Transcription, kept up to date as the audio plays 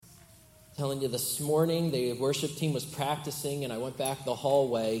Telling you this morning, the worship team was practicing, and I went back the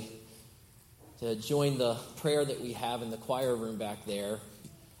hallway to join the prayer that we have in the choir room back there.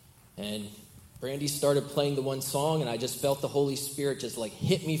 And Brandy started playing the one song, and I just felt the Holy Spirit just like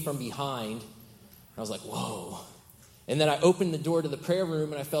hit me from behind. I was like, whoa. And then I opened the door to the prayer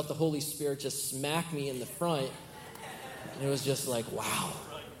room, and I felt the Holy Spirit just smack me in the front. And it was just like, wow,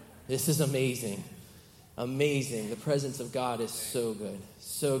 this is amazing. Amazing. The presence of God is so good.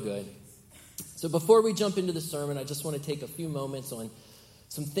 So good. So before we jump into the sermon, I just want to take a few moments on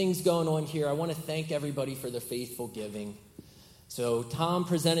some things going on here. I want to thank everybody for their faithful giving. So Tom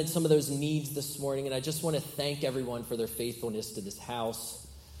presented some of those needs this morning, and I just want to thank everyone for their faithfulness to this house.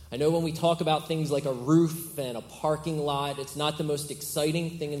 I know when we talk about things like a roof and a parking lot, it's not the most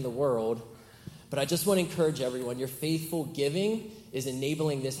exciting thing in the world, but I just want to encourage everyone, your faithful giving is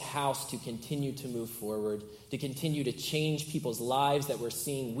enabling this house to continue to move forward, to continue to change people's lives that we're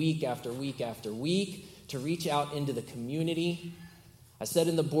seeing week after week after week, to reach out into the community. I said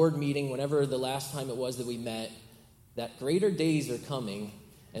in the board meeting, whenever the last time it was that we met, that greater days are coming,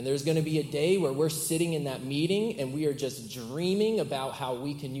 and there's going to be a day where we're sitting in that meeting and we are just dreaming about how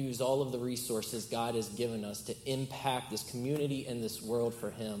we can use all of the resources God has given us to impact this community and this world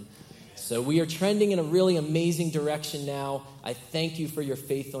for Him. So we are trending in a really amazing direction now. I thank you for your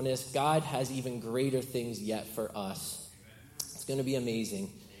faithfulness. God has even greater things yet for us. It's going to be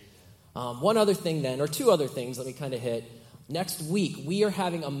amazing. One other thing then, or two other things, let me kind of hit. Next week, we are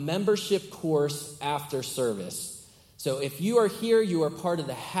having a membership course after service. So if you are here, you are part of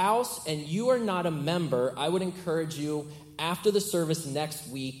the house, and you are not a member, I would encourage you after the service next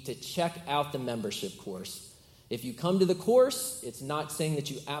week to check out the membership course. If you come to the course, it's not saying that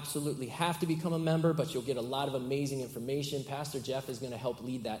you absolutely have to become a member, but you'll get a lot of amazing information. Pastor Jeff is going to help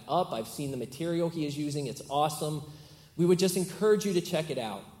lead that up. I've seen the material he is using. It's awesome. We would just encourage you to check it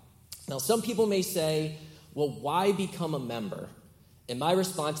out. Now, some people may say, well, why become a member? And my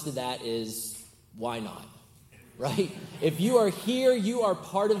response to that is, why not? Right? If you are here, you are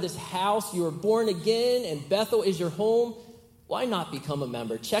part of this house, you are born again, and Bethel is your home, why not become a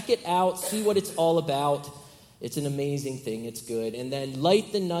member? Check it out, see what it's all about. It's an amazing thing. It's good. And then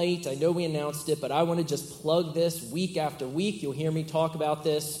Light the Night, I know we announced it, but I want to just plug this week after week. You'll hear me talk about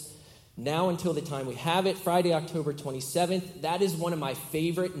this now until the time we have it, Friday, October 27th. That is one of my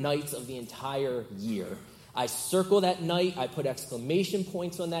favorite nights of the entire year. I circle that night. I put exclamation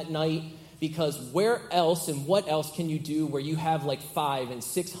points on that night. Because where else and what else can you do where you have like 500 and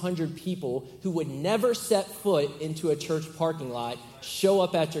 600 people who would never set foot into a church parking lot show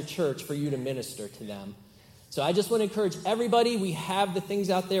up at your church for you to minister to them? So I just want to encourage everybody. We have the things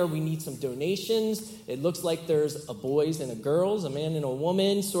out there. We need some donations. It looks like there's a boys and a girls, a man and a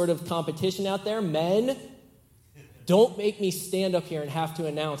woman sort of competition out there. Men, don't make me stand up here and have to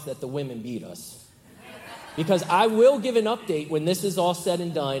announce that the women beat us. Because I will give an update when this is all said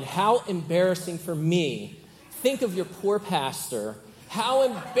and done. How embarrassing for me. Think of your poor pastor. How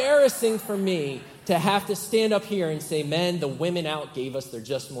embarrassing for me to have to stand up here and say, men, the women outgave us. They're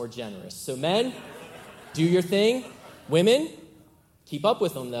just more generous. So men, do your thing. Women, keep up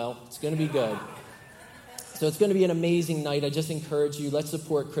with them, though. It's going to be good. So it's going to be an amazing night. I just encourage you. Let's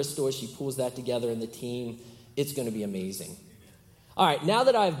support Crystal as she pulls that together and the team. It's going to be amazing. All right, now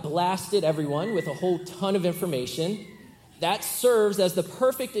that I've blasted everyone with a whole ton of information, that serves as the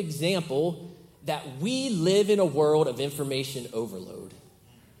perfect example that we live in a world of information overload.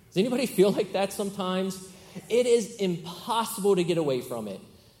 Does anybody feel like that sometimes? It is impossible to get away from it.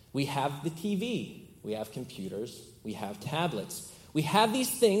 We have the TV, we have computers, we have tablets. We have these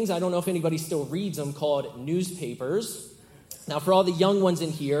things, I don't know if anybody still reads them, called newspapers. Now, for all the young ones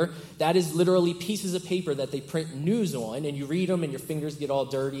in here, that is literally pieces of paper that they print news on, and you read them and your fingers get all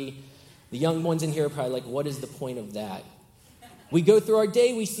dirty. The young ones in here are probably like, what is the point of that? We go through our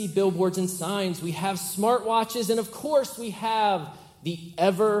day, we see billboards and signs, we have smartwatches, and of course we have the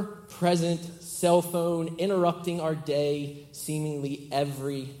ever-present cell phone interrupting our day seemingly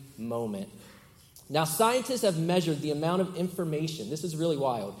every moment. Now, scientists have measured the amount of information, this is really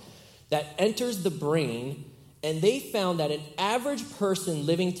wild, that enters the brain. And they found that an average person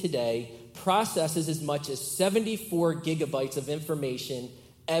living today processes as much as 74 gigabytes of information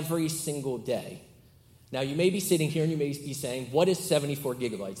every single day. Now, you may be sitting here and you may be saying, what is 74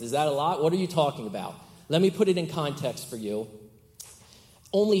 gigabytes? Is that a lot? What are you talking about? Let me put it in context for you.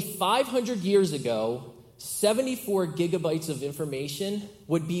 Only 500 years ago, 74 gigabytes of information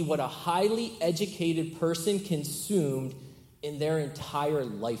would be what a highly educated person consumed in their entire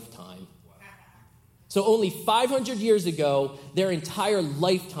lifetime. So only 500 years ago, their entire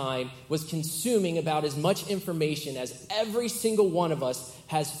lifetime was consuming about as much information as every single one of us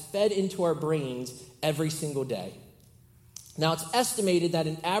has fed into our brains every single day. Now, it's estimated that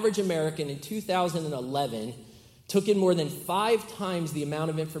an average American in 2011 took in more than 5 times the amount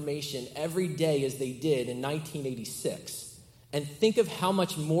of information every day as they did in 1986. And think of how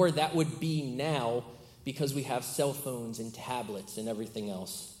much more that would be now because we have cell phones and tablets and everything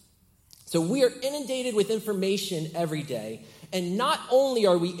else. So we are inundated with information every day. And not only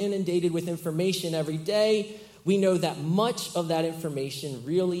are we inundated with information every day, we know that much of that information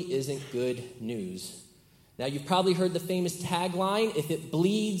really isn't good news. Now, you've probably heard the famous tagline, if it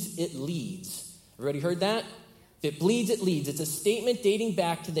bleeds, it leads. Everybody heard that? If it bleeds, it leads. It's a statement dating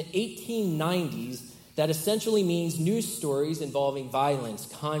back to the 1890s that essentially means news stories involving violence,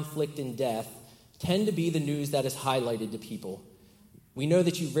 conflict, and death tend to be the news that is highlighted to people. We know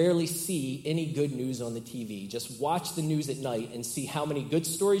that you rarely see any good news on the TV. Just watch the news at night and see how many good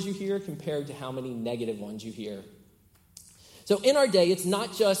stories you hear compared to how many negative ones you hear. So in our day, it's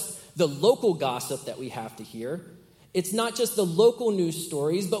not just the local gossip that we have to hear. It's not just the local news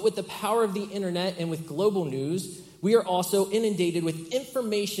stories, but with the power of the internet and with global news, we are also inundated with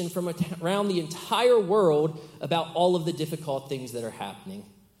information from around the entire world about all of the difficult things that are happening.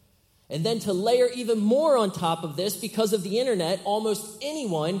 And then to layer even more on top of this, because of the internet, almost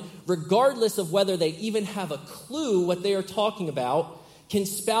anyone, regardless of whether they even have a clue what they are talking about, can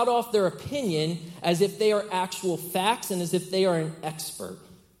spout off their opinion as if they are actual facts and as if they are an expert.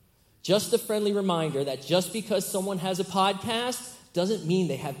 Just a friendly reminder that just because someone has a podcast doesn't mean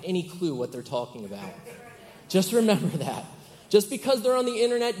they have any clue what they're talking about. Just remember that. Just because they're on the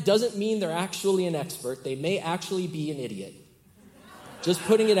internet doesn't mean they're actually an expert. They may actually be an idiot. Just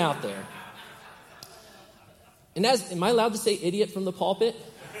putting it out there. And am I allowed to say idiot from the pulpit?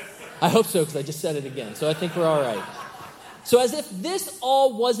 I hope so, because I just said it again. So I think we're all right. So as if this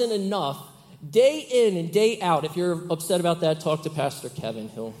all wasn't enough, day in and day out, if you're upset about that, talk to Pastor Kevin.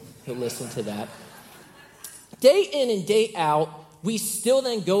 He'll listen to that. Day in and day out, we still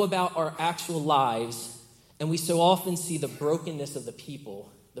then go about our actual lives, and we so often see the brokenness of the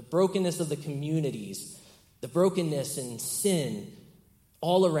people, the brokenness of the communities, the brokenness and sin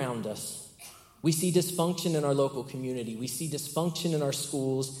all around us. We see dysfunction in our local community. We see dysfunction in our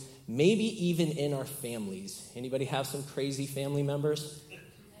schools, maybe even in our families. Anybody have some crazy family members?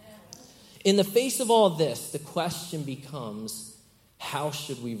 In the face of all this, the question becomes, how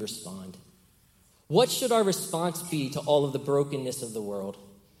should we respond? What should our response be to all of the brokenness of the world?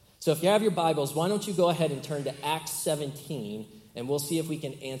 So if you have your Bibles, why don't you go ahead and turn to Acts 17, and we'll see if we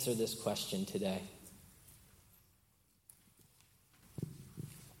can answer this question today.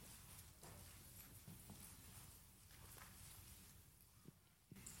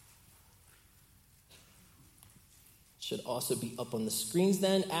 Should also be up on the screens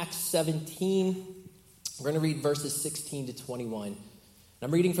then. Acts 17. We're going to read verses 16 to 21.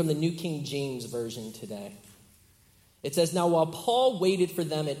 I'm reading from the New King James Version today. It says, "Now while Paul waited for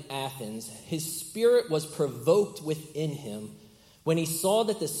them at Athens, his spirit was provoked within him when he saw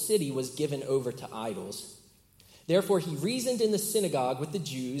that the city was given over to idols. Therefore he reasoned in the synagogue with the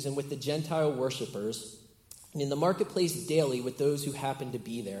Jews and with the Gentile worshippers, and in the marketplace daily with those who happened to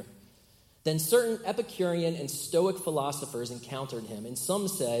be there. Then certain Epicurean and Stoic philosophers encountered him, and some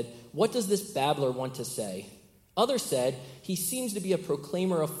said, 'What does this babbler want to say?' Others said, 'He seems to be a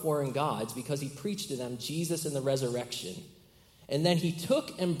proclaimer of foreign gods because he preached to them Jesus and the resurrection.' And then he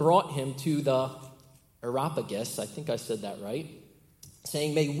took and brought him to the Areopagus," I think I said that right,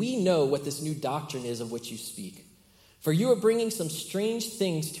 saying, 'May we know what this new doctrine is of which you speak. For you are bringing some strange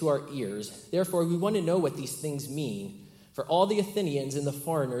things to our ears. Therefore we want to know what these things mean. For all the Athenians and the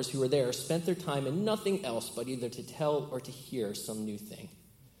foreigners who were there spent their time in nothing else but either to tell or to hear some new thing.'"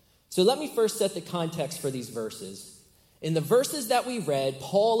 So let me first set the context for these verses. In the verses that we read,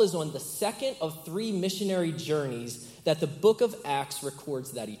 Paul is on the second of 3 missionary journeys that the book of Acts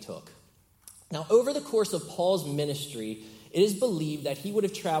records that he took. Now, over the course of Paul's ministry, it is believed that he would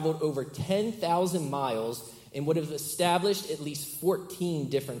have traveled over 10,000 miles and would have established at least 14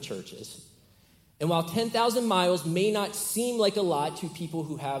 different churches. And while 10,000 miles may not seem like a lot to people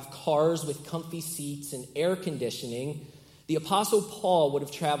who have cars with comfy seats and air conditioning, the Apostle Paul would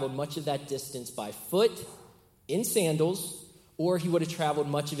have traveled much of that distance by foot, in sandals, or he would have traveled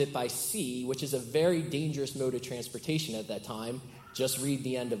much of it by sea, which is a very dangerous mode of transportation at that time. Just read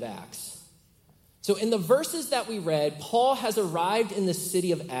the end of Acts. So in the verses that we read, Paul has arrived in the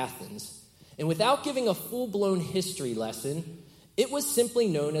city of Athens, and without giving a full-blown history lesson, it was simply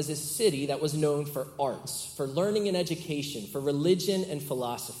known as a city that was known for arts, for learning and education, for religion and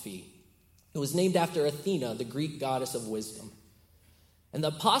philosophy. It was named after Athena, the Greek goddess of wisdom. And the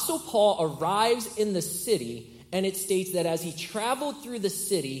Apostle Paul arrives in the city, and it states that as he traveled through the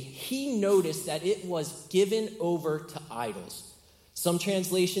city, he noticed that it was given over to idols. Some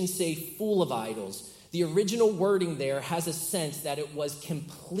translations say full of idols. The original wording there has a sense that it was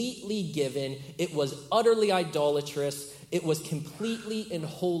completely given, it was utterly idolatrous, it was completely and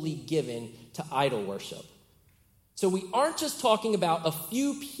wholly given to idol worship. So we aren't just talking about a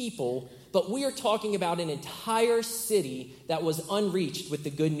few people, but we are talking about an entire city that was unreached with the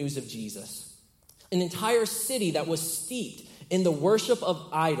good news of Jesus. An entire city that was steeped in the worship of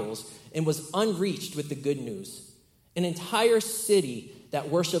idols and was unreached with the good news. An entire city that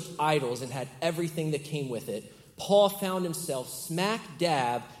worshiped idols and had everything that came with it. Paul found himself smack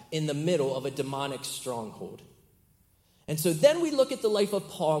dab in the middle of a demonic stronghold. And so then we look at the life of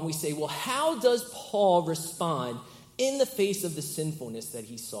Paul and we say, well, how does Paul respond in the face of the sinfulness that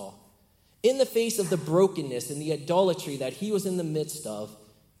he saw? In the face of the brokenness and the idolatry that he was in the midst of?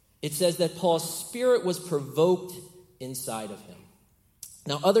 It says that Paul's spirit was provoked inside of him.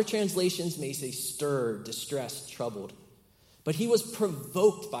 Now, other translations may say stirred, distressed, troubled. But he was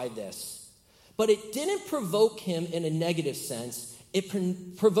provoked by this. But it didn't provoke him in a negative sense. It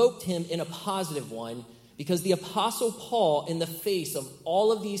provoked him in a positive one, because the Apostle Paul, in the face of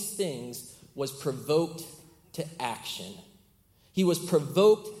all of these things, was provoked to action. He was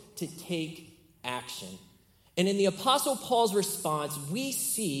provoked to take action. And in the Apostle Paul's response, we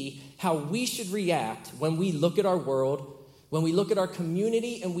see how we should react when we look at our world, when we look at our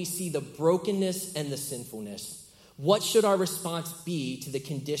community, and we see the brokenness and the sinfulness. What should our response be to the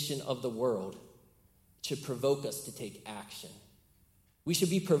condition of the world? It should provoke us to take action. We should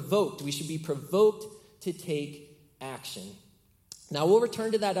be provoked. We should be provoked to take action. Now, we'll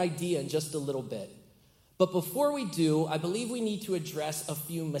return to that idea in just a little bit. But before we do, I believe we need to address a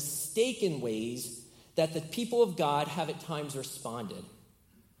few mistaken ways that the people of God have at times responded.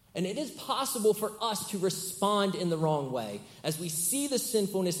 And it is possible for us to respond in the wrong way. As we see the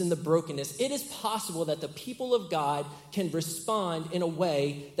sinfulness and the brokenness, it is possible that the people of God can respond in a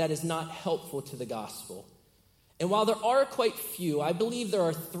way that is not helpful to the gospel. And while there are quite few, I believe there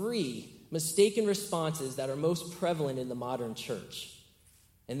are 3 mistaken responses that are most prevalent in the modern church.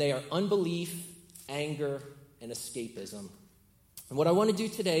 And they are unbelief, anger, and escapism. And what I want to do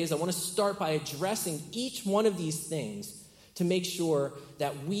today is I want to start by addressing each one of these things to make sure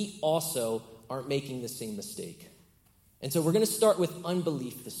that we also aren't making the same mistake. And so we're going to start with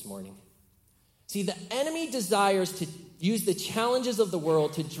unbelief this morning. See, the enemy desires to use the challenges of the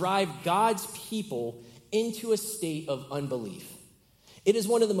world to drive God's people into a state of unbelief. It is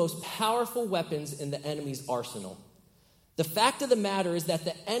one of the most powerful weapons in the enemy's arsenal. The fact of the matter is that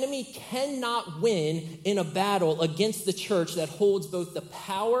the enemy cannot win in a battle against the church that holds both the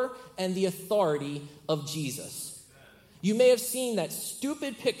power and the authority of Jesus. You may have seen that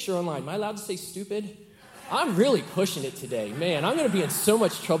stupid picture online. Am I allowed to say stupid? I'm really pushing it today. Man, I'm going to be in so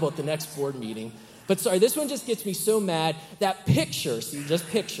much trouble at the next board meeting. But sorry, this one just gets me so mad. That picture, see, just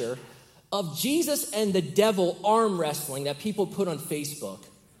picture, of Jesus and the devil arm wrestling that people put on Facebook.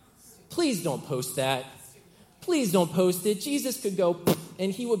 Please don't post that. Please don't post it. Jesus could go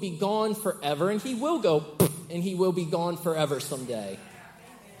and he would be gone forever, and he will go and he will be gone forever someday.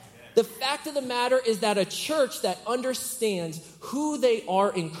 The fact of the matter is that a church that understands who they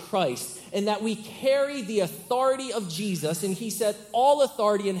are in Christ and that we carry the authority of Jesus, and he said all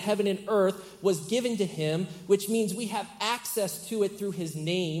authority in heaven and earth was given to him, which means we have access to it through his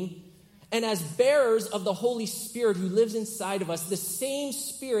name. And as bearers of the Holy Spirit who lives inside of us, the same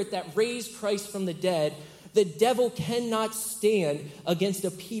Spirit that raised Christ from the dead, the devil cannot stand against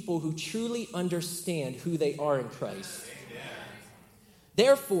a people who truly understand who they are in Christ.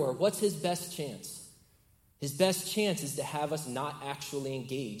 Therefore, what's his best chance? His best chance is to have us not actually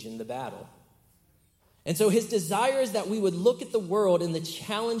engage in the battle. And so his desire is that we would look at the world and the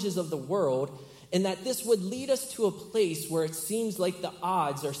challenges of the world, and that this would lead us to a place where it seems like the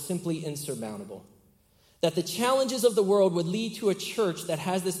odds are simply insurmountable. That the challenges of the world would lead to a church that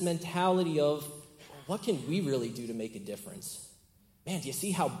has this mentality of, what can we really do to make a difference? Man, do you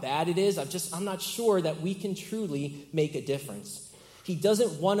see how bad it is? I'm not sure that we can truly make a difference. He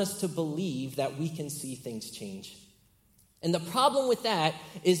doesn't want us to believe that we can see things change. And the problem with that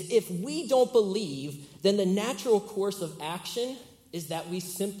is if we don't believe, then the natural course of action is that we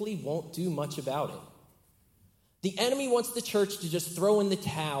simply won't do much about it. The enemy wants the church to just throw in the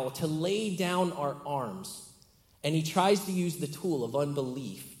towel, to lay down our arms. And he tries to use the tool of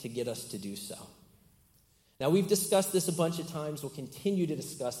unbelief to get us to do so. Now, we've discussed this a bunch of times. We'll continue to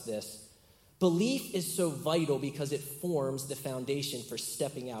discuss this. Belief is so vital because it forms the foundation for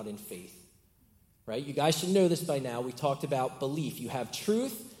stepping out in faith. right? You guys should know this by now. We talked about belief. You have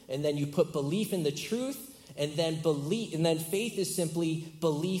truth, and then you put belief in the truth, and then faith is simply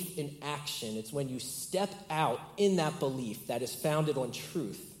belief in action. It's when you step out in that belief that is founded on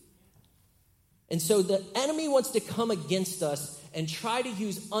truth. And so the enemy wants to come against us and try to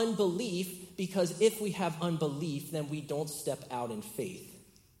use unbelief, because if we have unbelief, then we don't step out in faith.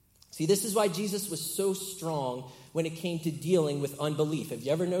 See, this is why Jesus was so strong when it came to dealing with unbelief. Have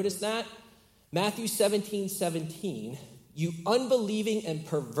you ever noticed that? Matthew 17:17, you unbelieving and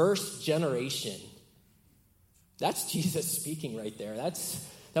perverse generation. That's Jesus speaking right there.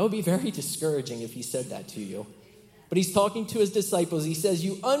 That would be very discouraging if he said that to you. But he's talking to his disciples. He says,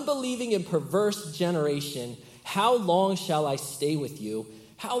 you unbelieving and perverse generation, how long shall I stay with you?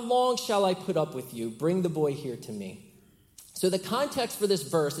 How long shall I put up with you? Bring the boy here to me. So the context for this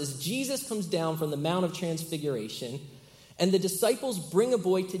verse is Jesus comes down from the Mount of Transfiguration, and the disciples bring a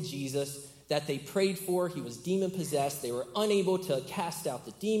boy to Jesus that they prayed for. He was demon-possessed. They were unable to cast out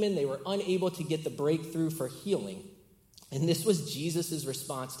the demon. They were unable to get the breakthrough for healing. And this was Jesus'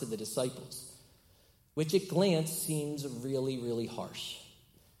 response to the disciples, which at glance seems really, really harsh.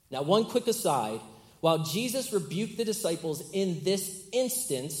 Now, one quick aside. While Jesus rebuked the disciples in this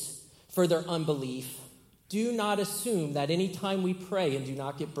instance for their unbelief, do not assume that any time we pray and do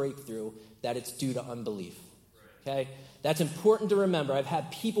not get breakthrough, that it's due to unbelief. Okay? That's important to remember. I've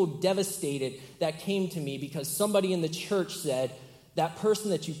had people devastated that came to me because somebody in the church said, that person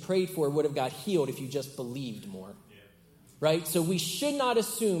that you prayed for would have got healed if you just believed more. Right? So we should not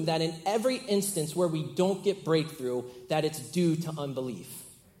assume that in every instance where we don't get breakthrough, that it's due to unbelief.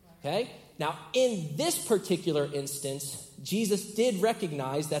 Okay? Now, in this particular instance, Jesus did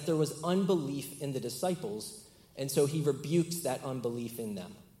recognize that there was unbelief in the disciples, and so he rebukes that unbelief in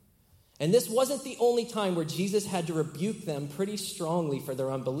them. And this wasn't the only time where Jesus had to rebuke them pretty strongly for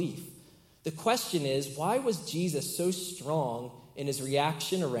their unbelief. The question is, why was Jesus so strong in his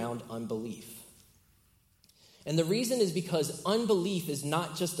reaction around unbelief? And the reason is because unbelief is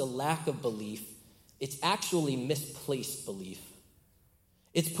not just a lack of belief, it's actually misplaced belief.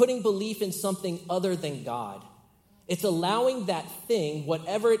 It's putting belief in something other than God. It's allowing that thing,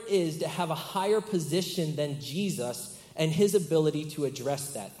 whatever it is, to have a higher position than Jesus and his ability to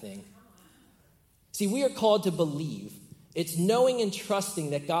address that thing. See, we are called to believe. It's knowing and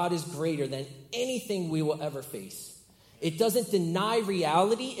trusting that God is greater than anything we will ever face. It doesn't deny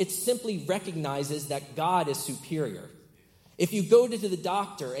reality. It simply recognizes that God is superior. If you go to the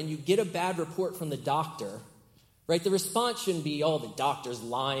doctor and you get a bad report from the doctor, right, the response shouldn't be, oh, the doctor's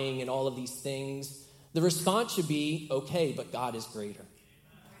lying and all of these things. The response should be, okay, but God is greater.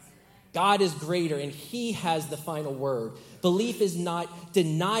 God is greater, and he has the final word. Belief is not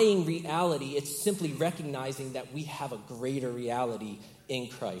denying reality. It's simply recognizing that we have a greater reality in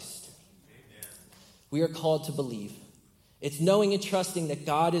Christ. Amen. We are called to believe. It's knowing and trusting that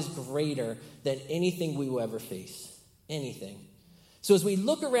God is greater than anything we will ever face. Anything. So as we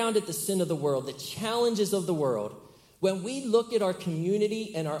look around at the sin of the world, the challenges of the world, when we look at our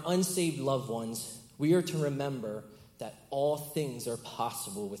community and our unsaved loved ones, we are to remember that all things are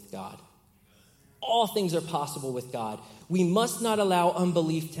possible with God. All things are possible with God. We must not allow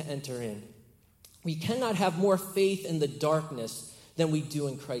unbelief to enter in. We cannot have more faith in the darkness than we do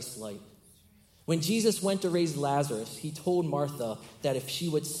in Christ's light. When Jesus went to raise Lazarus, he told Martha that if she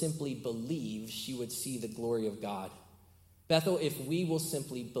would simply believe, she would see the glory of God. Bethel, if we will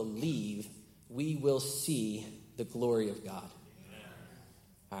simply believe, we will see the glory of God.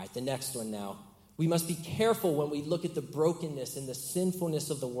 All right, the next one now. We must be careful when we look at the brokenness and the sinfulness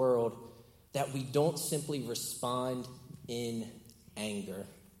of the world that we don't simply respond in anger.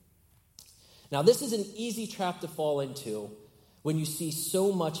 Now, this is an easy trap to fall into when you see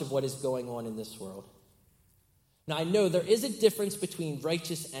so much of what is going on in this world. Now, I know there is a difference between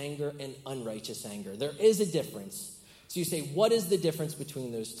righteous anger and unrighteous anger. There is a difference. So you say, what is the difference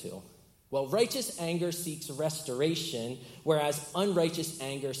between those two? Well, righteous anger seeks restoration, whereas unrighteous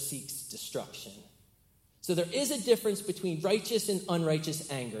anger seeks destruction. So there is a difference between righteous and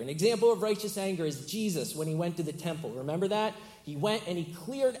unrighteous anger. An example of righteous anger is Jesus when he went to the temple. Remember that? He went and he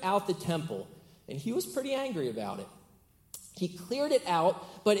cleared out the temple, and he was pretty angry about it. He cleared it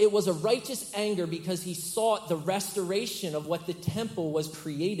out, but it was a righteous anger because he sought the restoration of what the temple was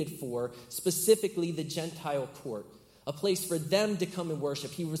created for, specifically the Gentile court, a place for them to come and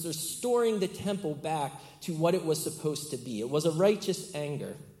worship. He was restoring the temple back to what it was supposed to be. It was a righteous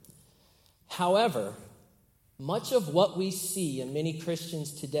anger. However, much of what we see in many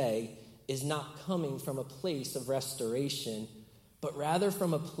Christians today is not coming from a place of restoration, but rather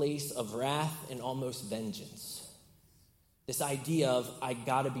from a place of wrath and almost vengeance. This idea of, I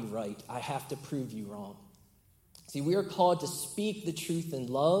gotta be right. I have to prove you wrong. See, we are called to speak the truth in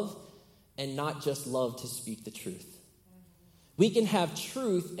love and not just love to speak the truth. We can have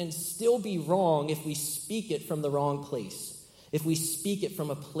truth and still be wrong if we speak it from the wrong place. If we speak it from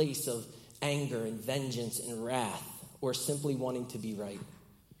a place of anger and vengeance and wrath, or simply wanting to be right.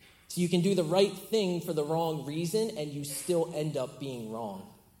 So you can do the right thing for the wrong reason and you still end up being wrong.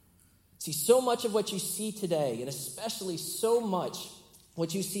 See, so much of what you see today, and especially so much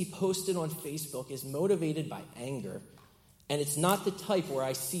what you see posted on Facebook, is motivated by anger. And it's not the type where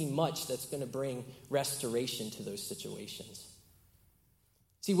I see much that's going to bring restoration to those situations.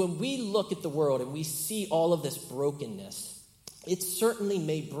 See, when we look at the world and we see all of this brokenness, it certainly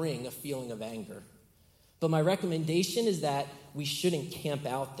may bring a feeling of anger. But my recommendation is that we shouldn't camp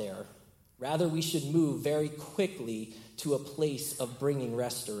out there. Rather, we should move very quickly to a place of bringing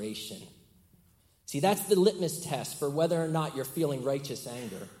restoration. See, that's the litmus test for whether or not you're feeling righteous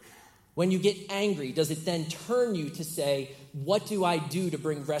anger. When you get angry, does it then turn you to say, what do I do to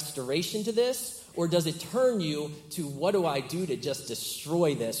bring restoration to this? Or does it turn you to, what do I do to just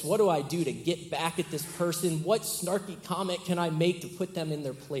destroy this? What do I do to get back at this person? What snarky comment can I make to put them in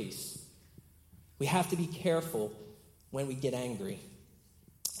their place? We have to be careful when we get angry.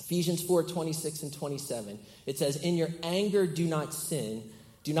 Ephesians 4:26 and 27. It says, in your anger do not sin.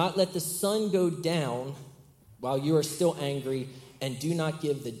 Do not let the sun go down while you are still angry, and do not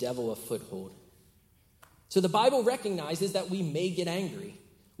give the devil a foothold. So the Bible recognizes that we may get angry.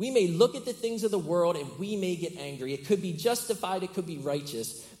 We may look at the things of the world and we may get angry. It could be justified, it could be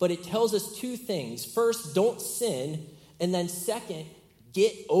righteous, but it tells us two things. First, don't sin, and then second,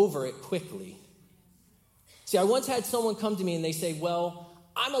 get over it quickly. See, I once had someone come to me and they say, well,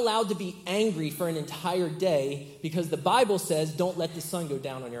 I'm allowed to be angry for an entire day because the Bible says don't let the sun go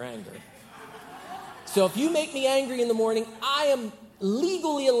down on your anger. So if you make me angry in the morning, I am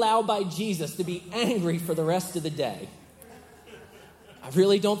legally allowed by Jesus to be angry for the rest of the day. I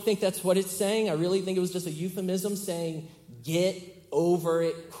really don't think that's what it's saying. I really think it was just a euphemism saying get over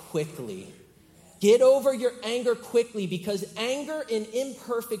it quickly. Get over your anger quickly, because anger in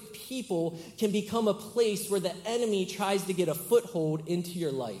imperfect people can become a place where the enemy tries to get a foothold into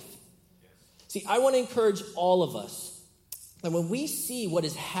your life. See, I want to encourage all of us, and when we see what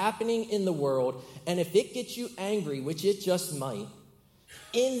is happening in the world, and if it gets you angry, which it just might,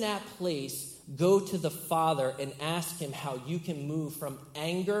 in that place, go to the Father and ask him how you can move from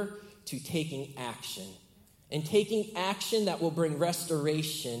anger to taking action. And taking action that will bring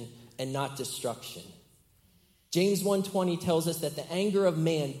restoration and not destruction. James 1:20 tells us that the anger of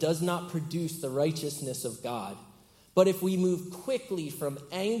man does not produce the righteousness of God. But if we move quickly from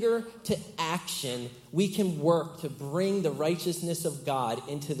anger to action, we can work to bring the righteousness of God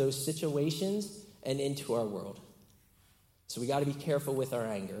into those situations and into our world. So we got to be careful with our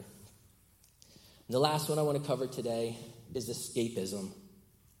anger. And the last one I want to cover today is escapism.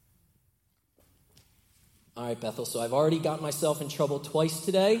 All right, Bethel, so I've already got myself in trouble twice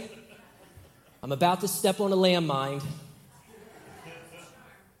today. I'm about to step on a landmine.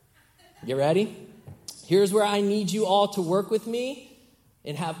 You ready? Here's where I need you all to work with me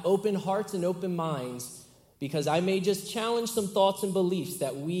and have open hearts and open minds, because I may just challenge some thoughts and beliefs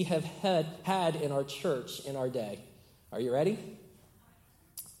that we have had in our church in our day. Are you ready?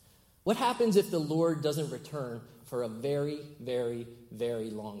 What happens if the Lord doesn't return for a very, very,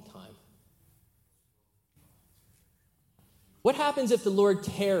 very long time? What happens if the Lord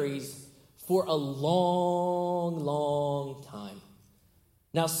tarries for a long, long time?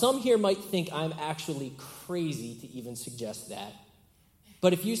 Now, some here might think I'm actually crazy to even suggest that.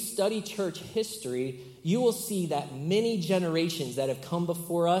 But if you study church history, you will see that many generations that have come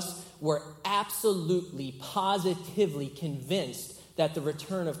before us were absolutely, positively convinced that the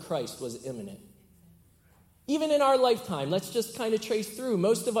return of Christ was imminent. Even in our lifetime, let's just kind of trace through.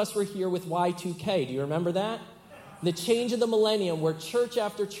 Most of us were here with Y2K. Do you remember that? The change of the millennium, where church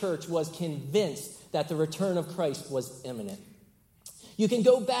after church was convinced that the return of Christ was imminent. You can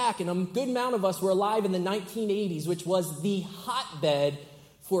go back, and a good amount of us were alive in the 1980s, which was the hotbed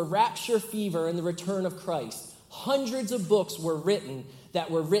for rapture fever and the return of Christ. Hundreds of books were written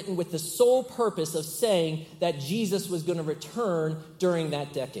with the sole purpose of saying that Jesus was going to return during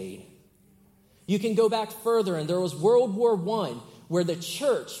that decade. You can go back further, and there was World War I, where the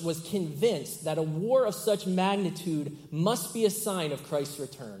church was convinced that a war of such magnitude must be a sign of Christ's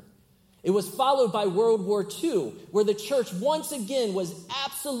return. It was followed by World War II, where the church once again was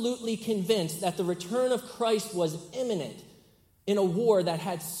absolutely convinced that the return of Christ was imminent in a war that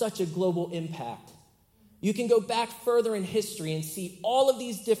had such a global impact. You can go back further in history and see all of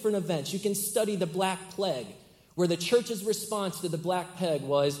these different events. You can study the Black Plague, where the church's response to the black peg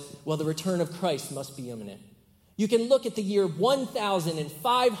was, well, the return of Christ must be imminent. You can look at the year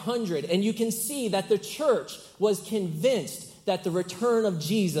 1500 and you can see that the church was convinced that the return of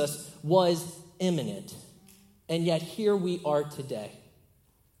Jesus was imminent. And yet here we are today.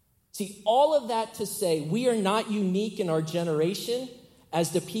 See, all of that to say we are not unique in our generation as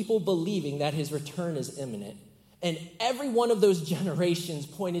the people believing that his return is imminent. And every one of those generations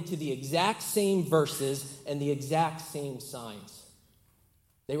pointed to the exact same verses and the exact same signs.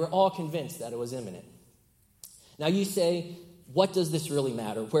 They were all convinced that it was imminent. Now you say, what does this really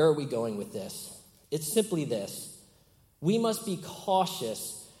matter? Where are we going with this? It's simply this. We must be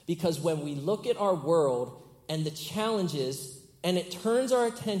cautious because when we look at our world and the challenges and it turns our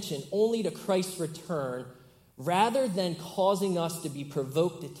attention only to Christ's return, rather than causing us to be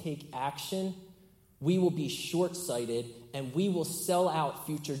provoked to take action, we will be short-sighted and we will sell out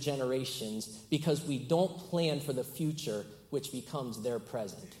future generations because we don't plan for the future, which becomes their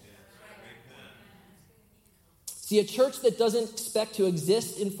present. See, a church that doesn't expect to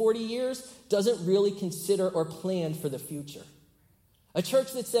exist in 40 years doesn't really consider or plan for the future. A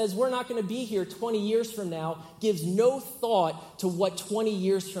church that says we're not going to be here 20 years from now gives no thought to what 20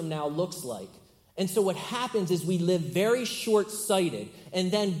 years from now looks like. And so what happens is we live very short-sighted. And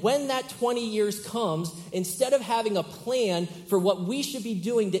then when that 20 years comes, instead of having a plan for what we should be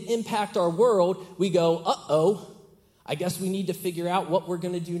doing to impact our world, we go, uh-oh, I guess we need to figure out what we're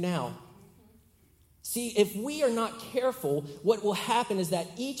going to do now. See, if we are not careful, what will happen is that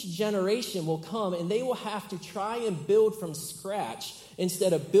each generation will come and they will have to try and build from scratch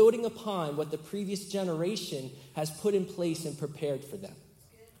instead of building upon what the previous generation has put in place and prepared for them.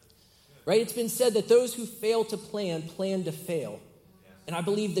 Right? It's been said that those who fail to plan to fail. And I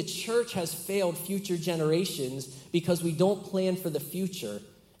believe the church has failed future generations because we don't plan for the future,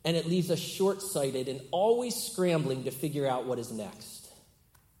 and it leaves us short-sighted and always scrambling to figure out what is next.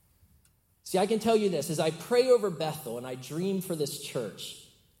 See, I can tell you this, as I pray over Bethel and I dream for this church,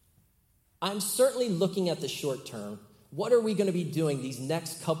 I'm certainly looking at the short term. What are we going to be doing these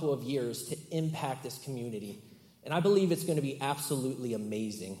next couple of years to impact this community? And I believe it's going to be absolutely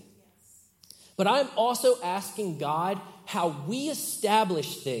amazing. But I'm also asking God how we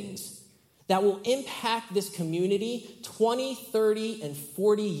establish things that will impact this community 20, 30, and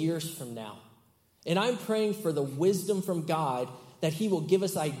 40 years from now. And I'm praying for the wisdom from God that he will give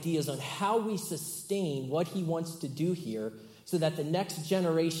us ideas on how we sustain what he wants to do here so that the next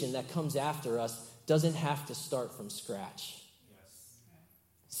generation that comes after us doesn't have to start from scratch. Yes.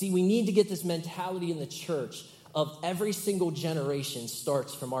 See, we need to get this mentality in the church of every single generation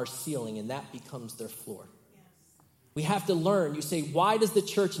starts from our ceiling and that becomes their floor. Yes. We have to learn. You say, why does the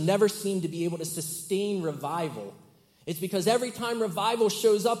church never seem to be able to sustain revival? It's because every time revival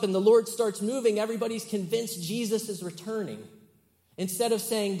shows up and the Lord starts moving, everybody's convinced Jesus is returning. Instead of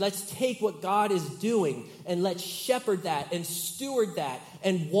saying, let's take what God is doing and let's shepherd that and steward that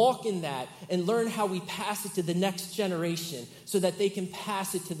and walk in that and learn how we pass it to the next generation so that they can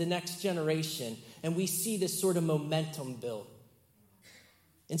pass it to the next generation. And we see this sort of momentum build.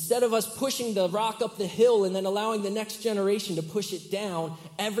 Instead of us pushing the rock up the hill and then allowing the next generation to push it down,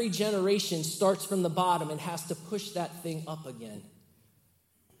 every generation starts from the bottom and has to push that thing up again.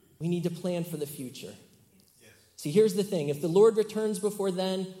 We need to plan for the future. See, here's the thing. If the Lord returns before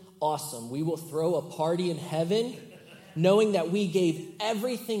then, awesome. We will throw a party in heaven knowing that we gave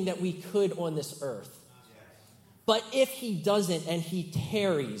everything that we could on this earth. But if he doesn't and he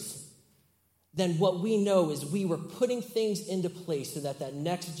tarries, then what we know is we were putting things into place so that that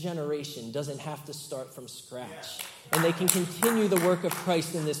next generation doesn't have to start from scratch. And they can continue the work of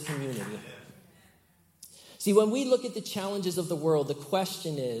Christ in this community. See, when we look at the challenges of the world, the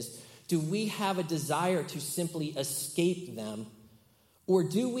question is, do we have a desire to simply escape them? Or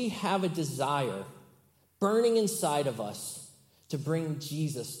do we have a desire burning inside of us to bring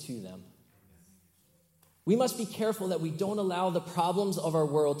Jesus to them? We must be careful that we don't allow the problems of our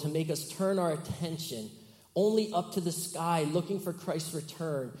world to make us turn our attention only up to the sky, looking for Christ's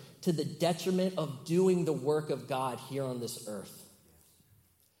return, to the detriment of doing the work of God here on this earth.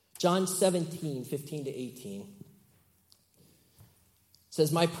 John 17, 15 to 18.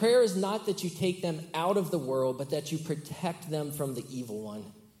 Says, my prayer is not that you take them out of the world, but that you protect them from the evil one.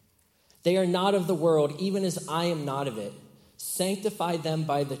 They are not of the world, even as I am not of it. Sanctify them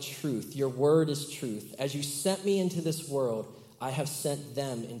by the truth. Your word is truth. As you sent me into this world, I have sent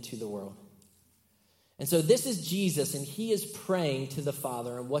them into the world. And so this is Jesus, and he is praying to the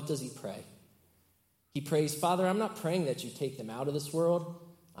Father. And what does he pray? He prays, Father, I'm not praying that you take them out of this world.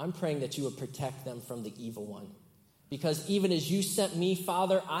 I'm praying that you would protect them from the evil one. Because even as you sent me,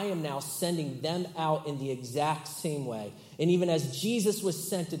 Father, I am now sending them out in the exact same way. And even as Jesus was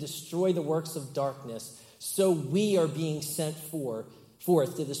sent to destroy the works of darkness, so we are being sent forth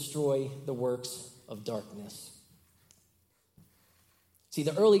to destroy the works of darkness. See,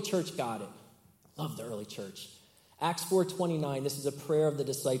 the early church got it. Love the early church. Acts 4:29, this is a prayer of the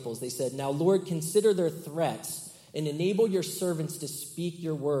disciples. They said, "Now, Lord, consider their threats and enable your servants to speak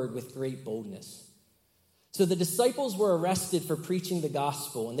your word with great boldness." So the disciples were arrested for preaching the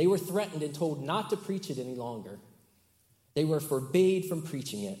gospel, and they were threatened and told not to preach it any longer. They were forbade from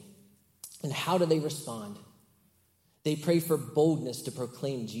preaching it. And how do they respond? They prayed for boldness to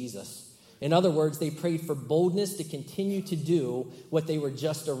proclaim Jesus. In other words, they prayed for boldness to continue to do what they were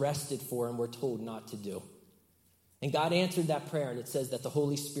just arrested for and were told not to do. And God answered that prayer, and it says that the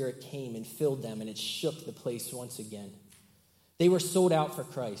Holy Spirit came and filled them, and it shook the place once again. They were sold out for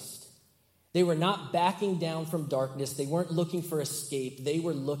Christ. They were not backing down from darkness. They weren't looking for escape. They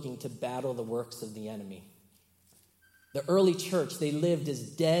were looking to battle the works of the enemy. The early church, they lived as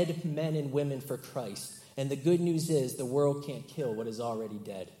dead men and women for Christ. And the good news is the world can't kill what is already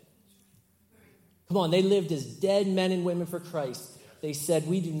dead. Come on, they lived as dead men and women for Christ. They said,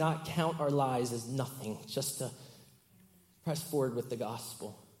 we do not count our lives as nothing, just to press forward with the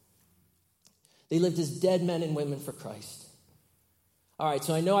gospel. They lived as dead men and women for Christ. All right,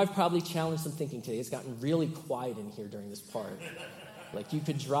 so I know I've probably challenged some thinking today. It's gotten really quiet in here during this part. Like you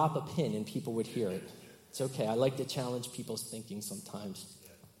could drop a pin and people would hear it. It's okay. I like to challenge people's thinking sometimes.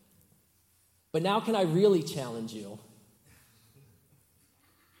 But now can I really challenge you?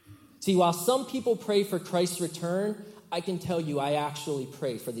 See, while some people pray for Christ's return, I can tell you I actually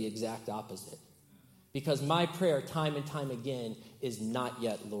pray for the exact opposite. Because my prayer time and time again is not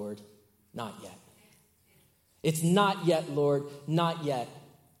yet, Lord, not yet. It's not yet, Lord, not yet.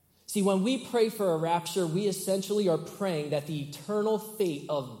 See, when we pray for a rapture, we essentially are praying that the eternal fate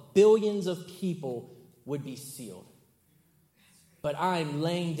of billions of people would be sealed. But I'm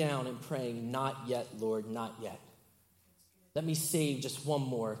laying down and praying, not yet, Lord, not yet. Let me save just one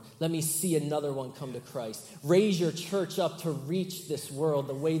more. Let me see another one come to Christ. Raise your church up to reach this world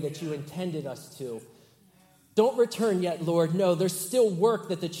the way that you intended us to. Don't return yet, Lord. No, there's still work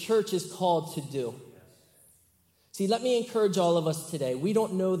that the church is called to do. See, let me encourage all of us today. We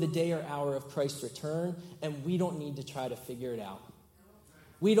don't know the day or hour of Christ's return, and we don't need to try to figure it out.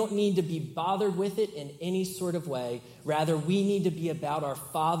 We don't need to be bothered with it in any sort of way. Rather, we need to be about our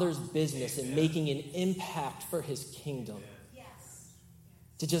Father's business and making an impact for his kingdom.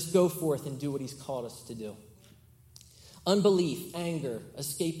 To just go forth and do what he's called us to do. Unbelief, anger,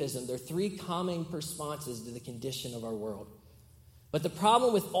 escapism, they're three common responses to the condition of our world. But the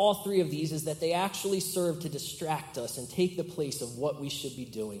problem with all three of these is that they actually serve to distract us and take the place of what we should be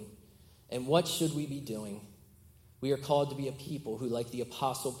doing. And what should we be doing? We are called to be a people who, like the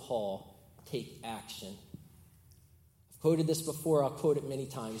Apostle Paul, take action. I've quoted this before. I'll quote it many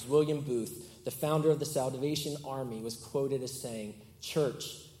times. William Booth, the founder of the Salvation Army, was quoted as saying,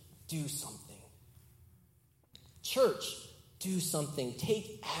 "Church, do something. Church, do something.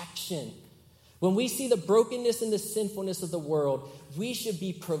 Take action." When we see the brokenness and the sinfulness of the world, we should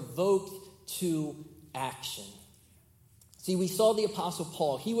be provoked to action. See, we saw the Apostle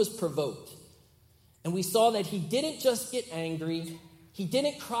Paul. He was provoked. And we saw that he didn't just get angry. He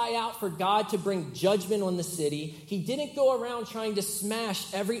didn't cry out for God to bring judgment on the city. He didn't go around trying to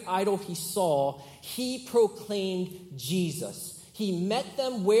smash every idol he saw. He proclaimed Jesus. He met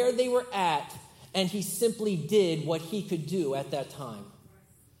them where they were at, and he simply did what he could do at that time.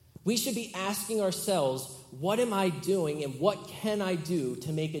 We should be asking ourselves, what am I doing and what can I do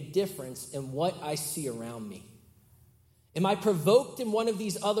to make a difference in what I see around me? Am I provoked in one of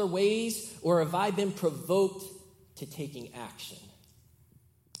these other ways, or have I been provoked to taking action?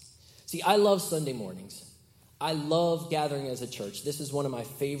 See, I love Sunday mornings. I love gathering as a church. This is one of my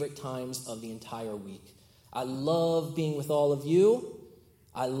favorite times of the entire week. I love being with all of you.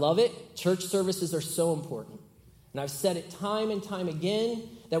 I love it. Church services are so important. And I've said it time and time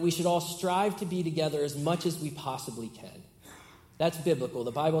again that we should all strive to be together as much as we possibly can. That's biblical.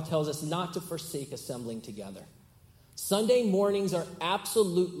 The Bible tells us not to forsake assembling together. Sunday mornings are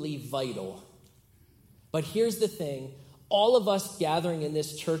absolutely vital. But here's the thing. All of us gathering in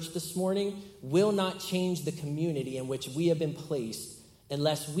this church this morning will not change the community in which we have been placed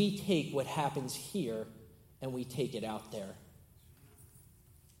unless we take what happens here and we take it out there.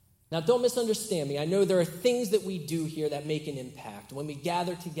 Now, don't misunderstand me. I know there are things that we do here that make an impact. When we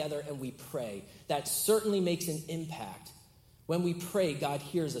gather together and we pray, that certainly makes an impact. When we pray, God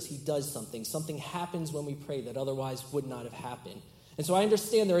hears us. He does something. Something happens when we pray that otherwise would not have happened. And so I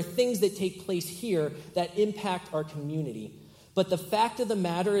understand there are things that take place here that impact our community. But the fact of the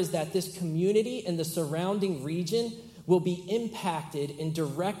matter is that this community and the surrounding region will be impacted in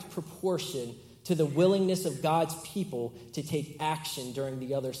direct proportion to the willingness of God's people to take action during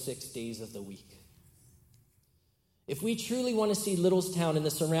the other 6 days of the week. If we truly want to see Littlestown and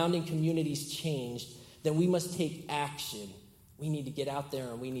the surrounding communities changed, then we must take action. We need to get out there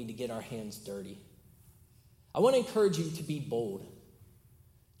and we need to get our hands dirty. I want to encourage you to be bold.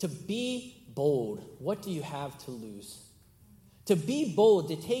 To be bold. What do you have to lose? To be bold,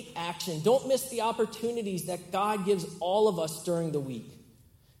 to take action. Don't miss the opportunities that God gives all of us during the week.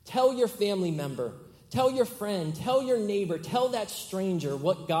 Tell your family member, tell your friend, tell your neighbor, tell that stranger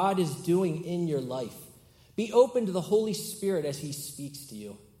what God is doing in your life. Be open to the Holy Spirit as he speaks to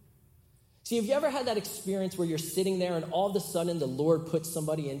you. See, have you ever had that experience where you're sitting there and all of a sudden the Lord puts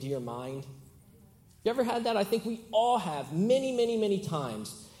somebody into your mind? You ever had that? I think we all have many, many, many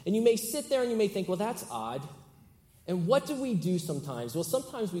times. And you may sit there and you may think, well, that's odd. And what do we do sometimes? Well,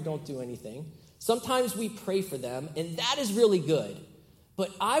 sometimes we don't do anything. Sometimes we pray for them, and that is really good. But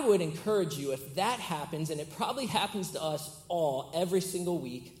I would encourage you, if that happens, and it probably happens to us all every single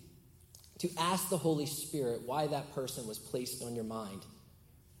week, to ask the Holy Spirit why that person was placed on your mind.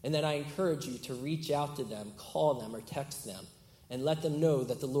 And then I encourage you to reach out to them, call them, or text them, and let them know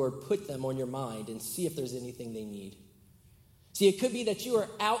that the Lord put them on your mind and see if there's anything they need. See, it could be that you are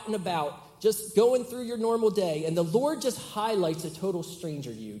out and about, just going through your normal day, and the Lord just highlights a total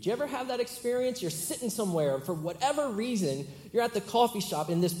stranger to you. Do you ever have that experience? You're sitting somewhere, and for whatever reason, you're at the coffee shop,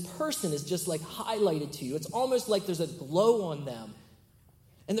 and this person is just like highlighted to you. It's almost like there's a glow on them,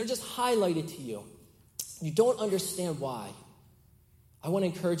 and they're just highlighted to you. You don't understand why. I want to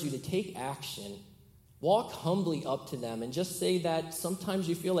encourage you to take action. Walk humbly up to them and just say that sometimes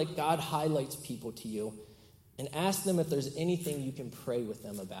you feel like God highlights people to you, and ask them if there's anything you can pray with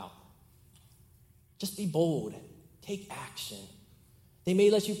them about. Just be bold. Take action. They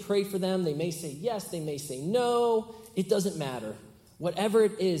may let you pray for them. They may say yes. They may say no. It doesn't matter. Whatever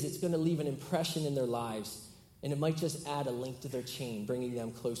it is, it's going to leave an impression in their lives, and it might just add a link to their chain, bringing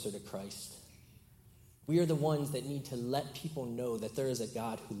them closer to Christ. We are the ones that need to let people know that there is a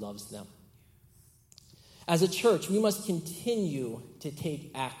God who loves them. As a church, we must continue to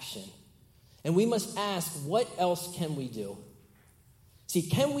take action. And we must ask, what else can we do? See,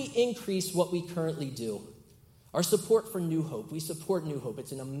 can we increase what we currently do? Our support for New Hope. We support New Hope.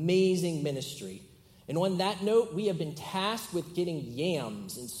 It's an amazing ministry. And on that note, we have been tasked with getting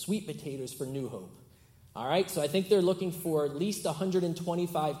yams and sweet potatoes for New Hope. All right, so I think they're looking for at least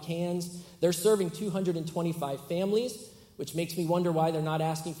 125 cans. They're serving 225 families, which makes me wonder why they're not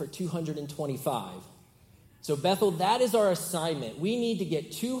asking for 225. So Bethel, that is our assignment. We need to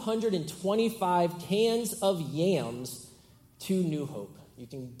get 225 cans of yams to New Hope. You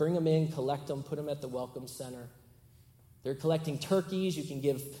can bring them in, collect them, put them at the Welcome Center. They're collecting turkeys. You can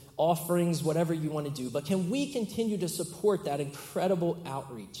give offerings, whatever you want to do. But can we continue to support that incredible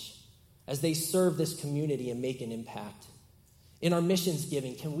outreach as they serve this community and make an impact? In our missions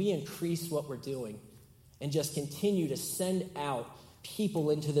giving, can we increase what we're doing and just continue to send out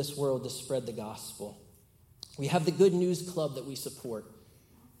people into this world to spread the gospel? We have the Good News Club that we support.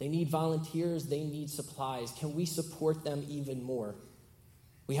 They need volunteers. They need supplies. Can we support them even more?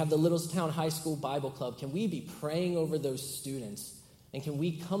 We have the Littlestown High School Bible Club. Can we be praying over those students? And can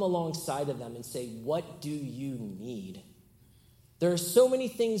we come alongside of them and say, what do you need? There are so many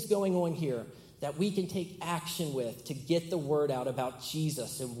things going on here that we can take action with to get the word out about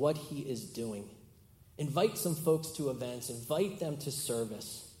Jesus and what he is doing. Invite some folks to events. Invite them to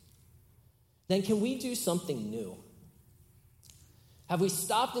service. Then can we do something new? Have we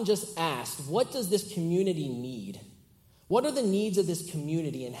stopped and just asked, what does this community need? What are the needs of this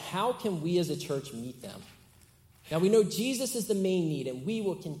community, and how can we as a church meet them? Now, we know Jesus is the main need, and we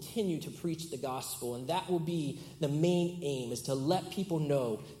will continue to preach the gospel, and that will be the main aim, is to let people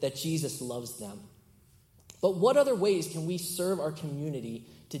know that Jesus loves them. But what other ways can we serve our community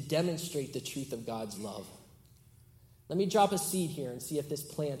to demonstrate the truth of God's love? Let me drop a seed here and see if this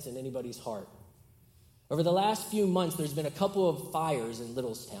plants in anybody's heart. Over the last few months, there's been a couple of fires in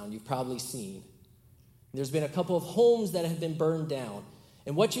Littlestown you've probably seen. There's been a couple of homes that have been burned down.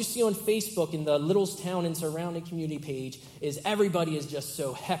 And what you see on Facebook in the Littlestown and surrounding community page is everybody is just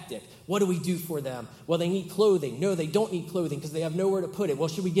so hectic. What do we do for them? Well, they need clothing. No, they don't need clothing because they have nowhere to put it. Well,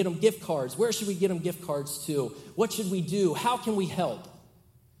 should we get them gift cards? Where should we get them gift cards to? What should we do? How can we help?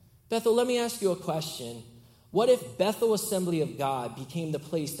 Bethel, let me ask you a question. What if Bethel Assembly of God became the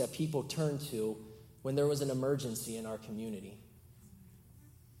place that people turned to when there was an emergency in our community?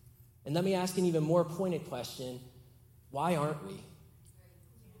 And let me ask an even more pointed question. Why aren't we?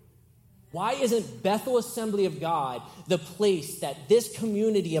 Why isn't Bethel Assembly of God the place that this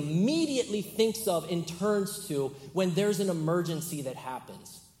community immediately thinks of and turns to when there's an emergency that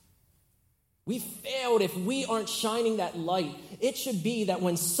happens? We failed if we aren't shining that light. It should be that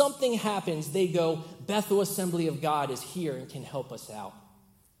when something happens, they go, Bethel Assembly of God is here and can help us out.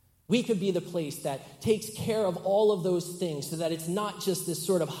 We could be the place that takes care of all of those things so that it's not just this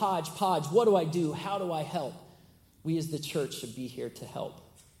sort of hodgepodge. What do I do? How do I help? We as the church should be here to help.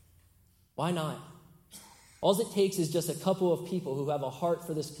 Why not? All it takes is just a couple of people who have a heart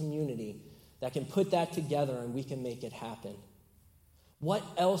for this community that can put that together and we can make it happen. What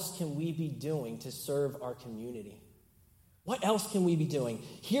else can we be doing to serve our community? What else can we be doing?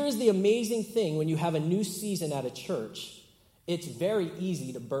 Here's the amazing thing when you have a new season at a church. It's very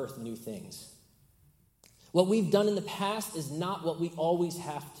easy to birth new things. What we've done in the past is not what we always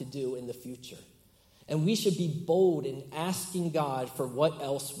have to do in the future. And we should be bold in asking God for what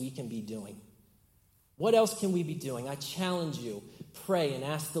else we can be doing. What else can we be doing? I challenge you, pray and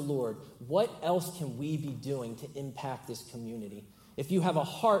ask the Lord, what else can we be doing to impact this community? If you have a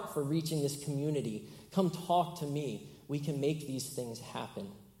heart for reaching this community, come talk to me. We can make these things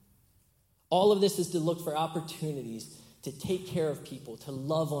happen. All of this is to look for opportunities to take care of people, to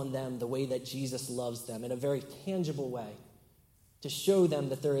love on them the way that Jesus loves them in a very tangible way, to show them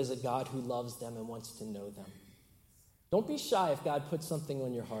that there is a God who loves them and wants to know them. Don't be shy if God puts something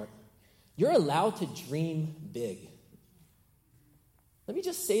on your heart. You're allowed to dream big. Let me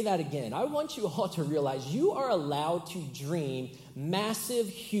just say that again. I want you all to realize you are allowed to dream massive,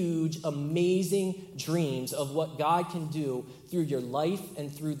 huge, amazing dreams of what God can do through your life and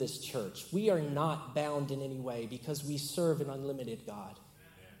through this church. We are not bound in any way because we serve an unlimited God.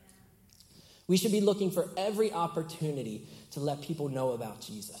 We should be looking for every opportunity to let people know about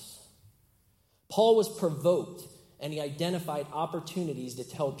Jesus. Paul was provoked, and he identified opportunities to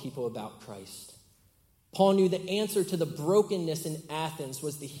tell people about Christ. Paul knew the answer to the brokenness in Athens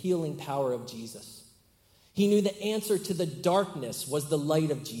was the healing power of Jesus. He knew the answer to the darkness was the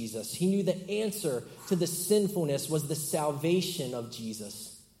light of Jesus. He knew the answer to the sinfulness was the salvation of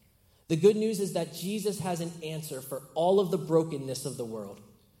Jesus. The good news is that Jesus has an answer for all of the brokenness of the world.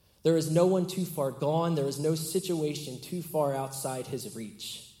 There is no one too far gone. There is no situation too far outside his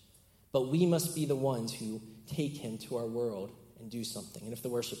reach. But we must be the ones who take him to our world and do something. And if the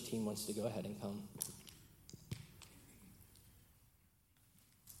worship team wants to go ahead and come.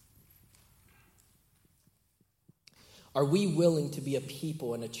 Are we willing to be a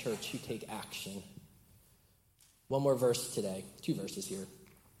people in a church who take action? One more verse today. 2 verses here.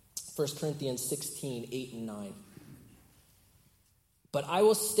 1 Corinthians 16, 8 and 9. But I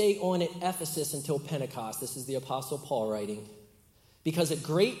will stay on at Ephesus until Pentecost. This is the Apostle Paul writing. Because a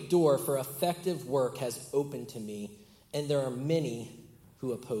great door for effective work has opened to me, and there are many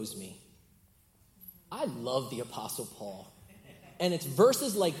who oppose me. I love the Apostle Paul. And it's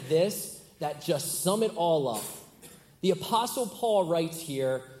verses like this that just sum it all up. The Apostle Paul writes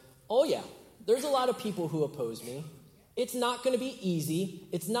here, oh yeah, there's a lot of people who oppose me. It's not going to be easy.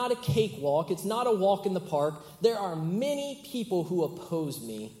 It's not a cakewalk. It's not a walk in the park. There are many people who oppose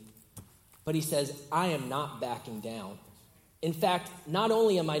me. But he says, I am not backing down. In fact, not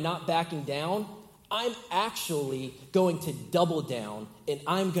only am I not backing down, I'm actually going to double down, and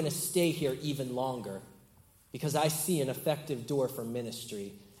I'm going to stay here even longer because I see an effective door for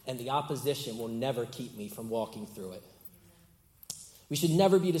ministry, and the opposition will never keep me from walking through it. We should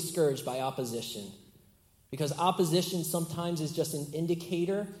never be discouraged by opposition because opposition sometimes is just an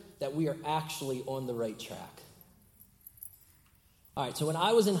indicator that we are actually on the right track. All right, so when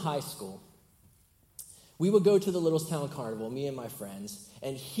I was in high school, we would go to the Littlestown Carnival, me and my friends,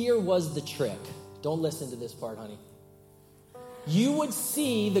 and here was the trick. Don't listen to this part, honey. You would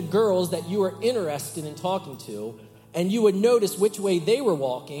see the girls that you were interested in talking to, and you would notice which way they were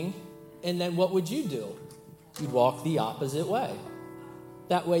walking, and then what would you do? You'd walk the opposite way.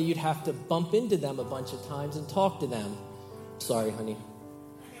 That way you'd have to bump into them a bunch of times and talk to them. Sorry, honey.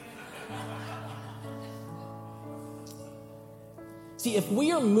 See, if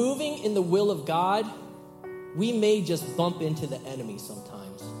we are moving in the will of God, we may just bump into the enemy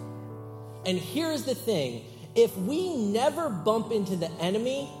sometimes. And here's the thing. If we never bump into the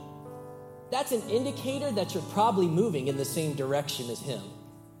enemy, that's an indicator that you're probably moving in the same direction as him.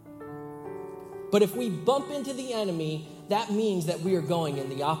 But if we bump into the enemy, that means that we are going in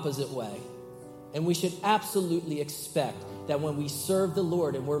the opposite way. And we should absolutely expect that when we serve the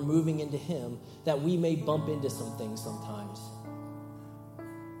Lord and we're moving into him, that we may bump into some things sometimes.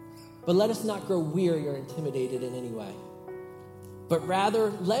 But let us not grow weary or intimidated in any way. But rather,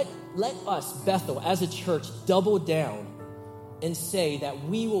 let us, Bethel, as a church, double down and say that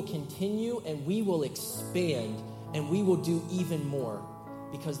we will continue and we will expand and we will do even more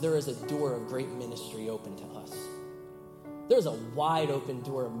because there is a door of great ministry open to us. There's a wide open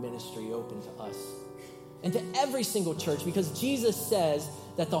door of ministry open to us and to every single church, because Jesus says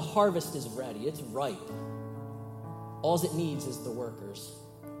that the harvest is ready. It's ripe. All it needs is the workers.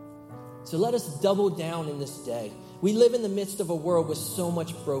 So let us double down in this day. We live in the midst of a world with so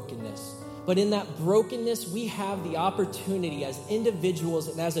much brokenness. But in that brokenness, we have the opportunity as individuals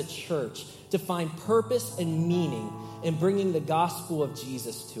and as a church to find purpose and meaning in bringing the gospel of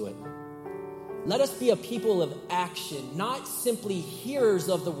Jesus to it. Let us be a people of action, not simply hearers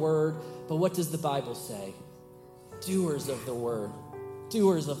of the word, but what does the Bible say? Doers of the word.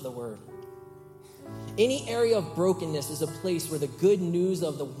 Doers of the word. Any area of brokenness is a place where the good news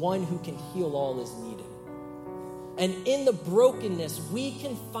of the one who can heal all is needed. And in the brokenness, we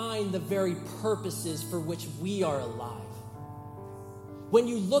can find the very purposes for which we are alive. When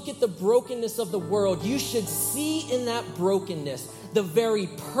you look at the brokenness of the world, you should see in that brokenness the very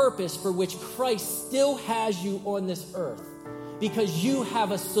purpose for which Christ still has you on this earth, because you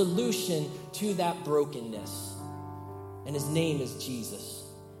have a solution to that brokenness. And his name is Jesus.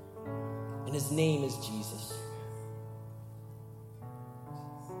 And his name is Jesus.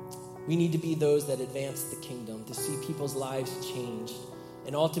 We need to be those that advance the kingdom, to see people's lives changed,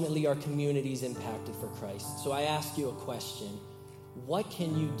 and ultimately our communities impacted for Christ. So I ask you a question. What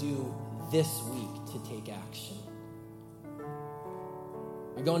can you do this week to take action?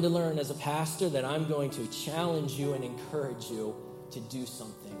 You're going to learn as a pastor that I'm going to challenge you and encourage you to do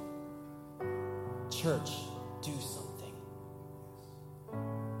something. Church, do something.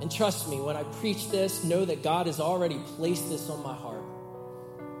 And trust me, when I preach this, know that God has already placed this on my heart.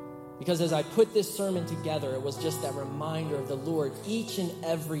 Because as I put this sermon together, it was just that reminder of the Lord each and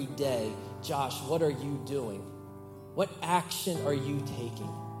every day. Josh, what are you doing? What action are you taking?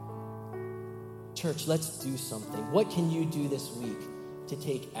 Church, let's do something. What can you do this week to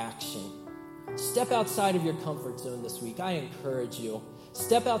take action? Step outside of your comfort zone this week. I encourage you.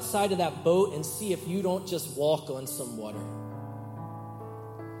 Step outside of that boat and see if you don't just walk on some water.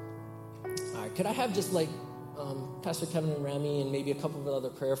 All right, could I have just Pastor Kevin and Remy and maybe a couple of other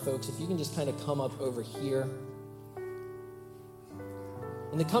prayer folks, if you can just kind of come up over here.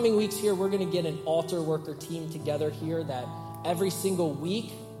 In the coming weeks here, we're going to get an altar worker team together here that every single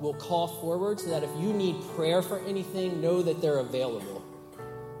week will call forward so that if you need prayer for anything, know that they're available.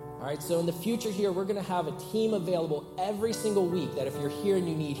 All right, so in the future here, we're going to have a team available every single week that if you're here and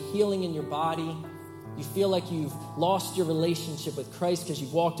you need healing in your body, you feel like you've lost your relationship with Christ because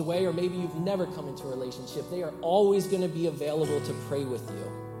you've walked away, or maybe you've never come into a relationship, they are always going to be available to pray with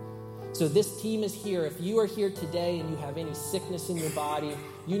you. So this team is here. If you are here today and you have any sickness in your body,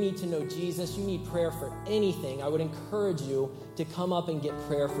 you need to know Jesus, you need prayer for anything, I would encourage you to come up and get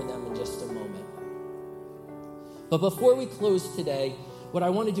prayer for them in just a moment. But before we close today, what I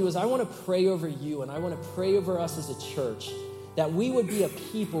want to do is I want to pray over you and I want to pray over us as a church, that we would be a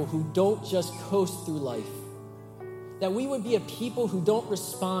people who don't just coast through life. That we would be a people who don't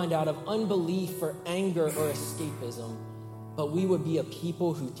respond out of unbelief or anger or escapism, but we would be a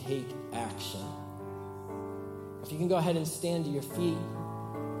people who take action. If you can go ahead and stand to your feet.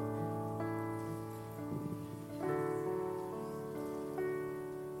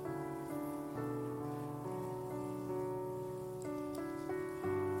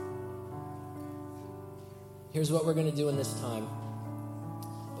 Here's what we're going to do in this time.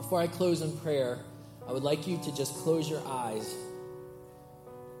 Before I close in prayer, I would like you to just close your eyes.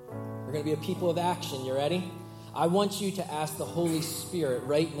 We're going to be a people of action. You ready? I want you to ask the Holy Spirit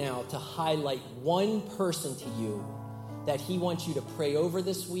right now to highlight one person to you that he wants you to pray over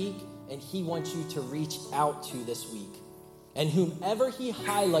this week and he wants you to reach out to this week. And whomever he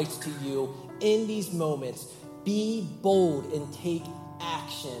highlights to you in these moments, be bold and take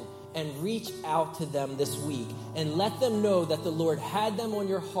action and reach out to them this week and let them know that the Lord had them on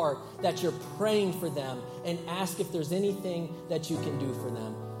your heart, that you're praying for them, and ask if there's anything that you can do for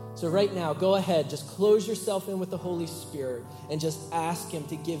them. So right now, go ahead, just close yourself in with the Holy Spirit and just ask him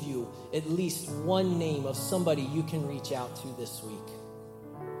to give you at least one name of somebody you can reach out to this week.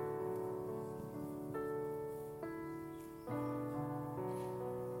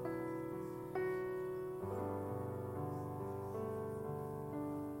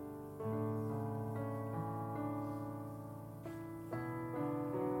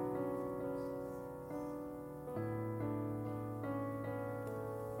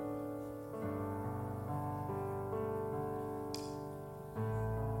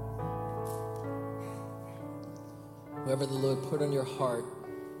 Whoever the Lord put on your heart,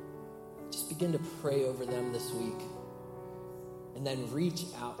 just begin to pray over them this week. and then reach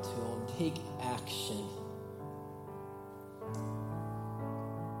out to them. Take action.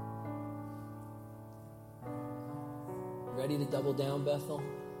 Ready to double down, Bethel?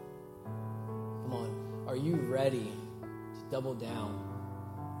 Come on. Are you ready to double down?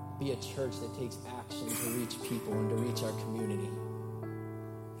 Be a church that takes action to reach people and to reach our community.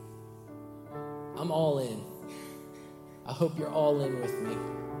 I'm all in. I hope you're all in with me.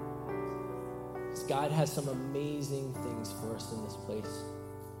 Because God has some amazing things for us in this place.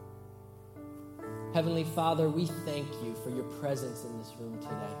 Heavenly Father, we thank you for your presence in this room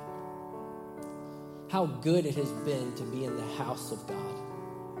today. How good it has been to be in the house of God.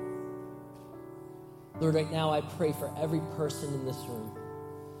 Lord, right now I pray for every person in this room.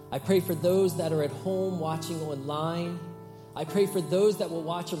 I pray for those that are at home watching online. I pray for those that will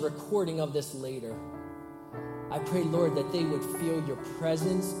watch a recording of this later. I pray, Lord, that they would feel your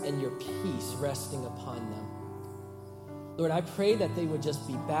presence and your peace resting upon them. Lord, I pray that they would just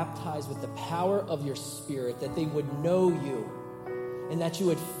be baptized with the power of your Spirit, that they would know you, and that you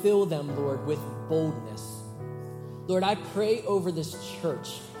would fill them, Lord, with boldness. Lord, I pray over this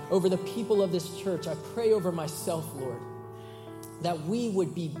church, over the people of this church. I pray over myself, Lord, that we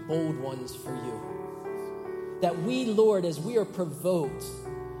would be bold ones for you. That we, Lord, as we are provoked,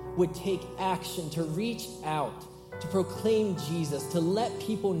 would take action to reach out, to proclaim Jesus, to let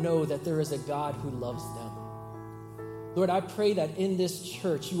people know that there is a God who loves them. Lord, I pray that in this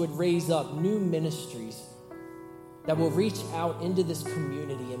church you would raise up new ministries that will reach out into this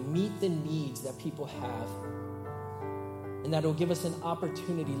community and meet the needs that people have. And that will give us an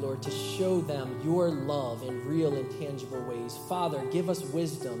opportunity, Lord, to show them your love in real and tangible ways. Father, give us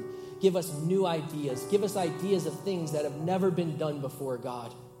wisdom. Give us new ideas. Give us ideas of things that have never been done before,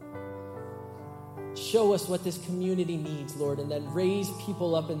 God. Show us what this community needs, Lord, and then raise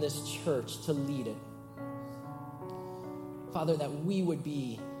people up in this church to lead it. Father, that we would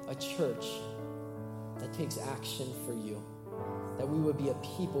be a church that takes action for you. That we would be a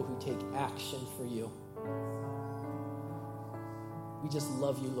people who take action for you. We just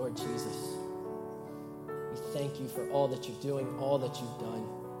love you, Lord Jesus. We thank you for all that you're doing, all that you've done.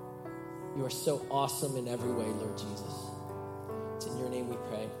 You are so awesome in every way, Lord Jesus. It's in your name we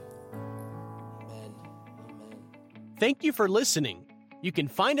pray. Amen. Amen. Thank you for listening. You can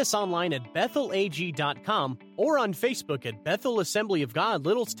find us online at bethelag.com or on Facebook at Bethel Assembly of God,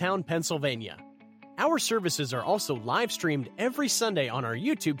 Littlestown, Pennsylvania. Our services are also live streamed every Sunday on our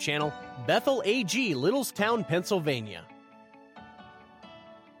YouTube channel, Bethel AG, Littlestown, Pennsylvania.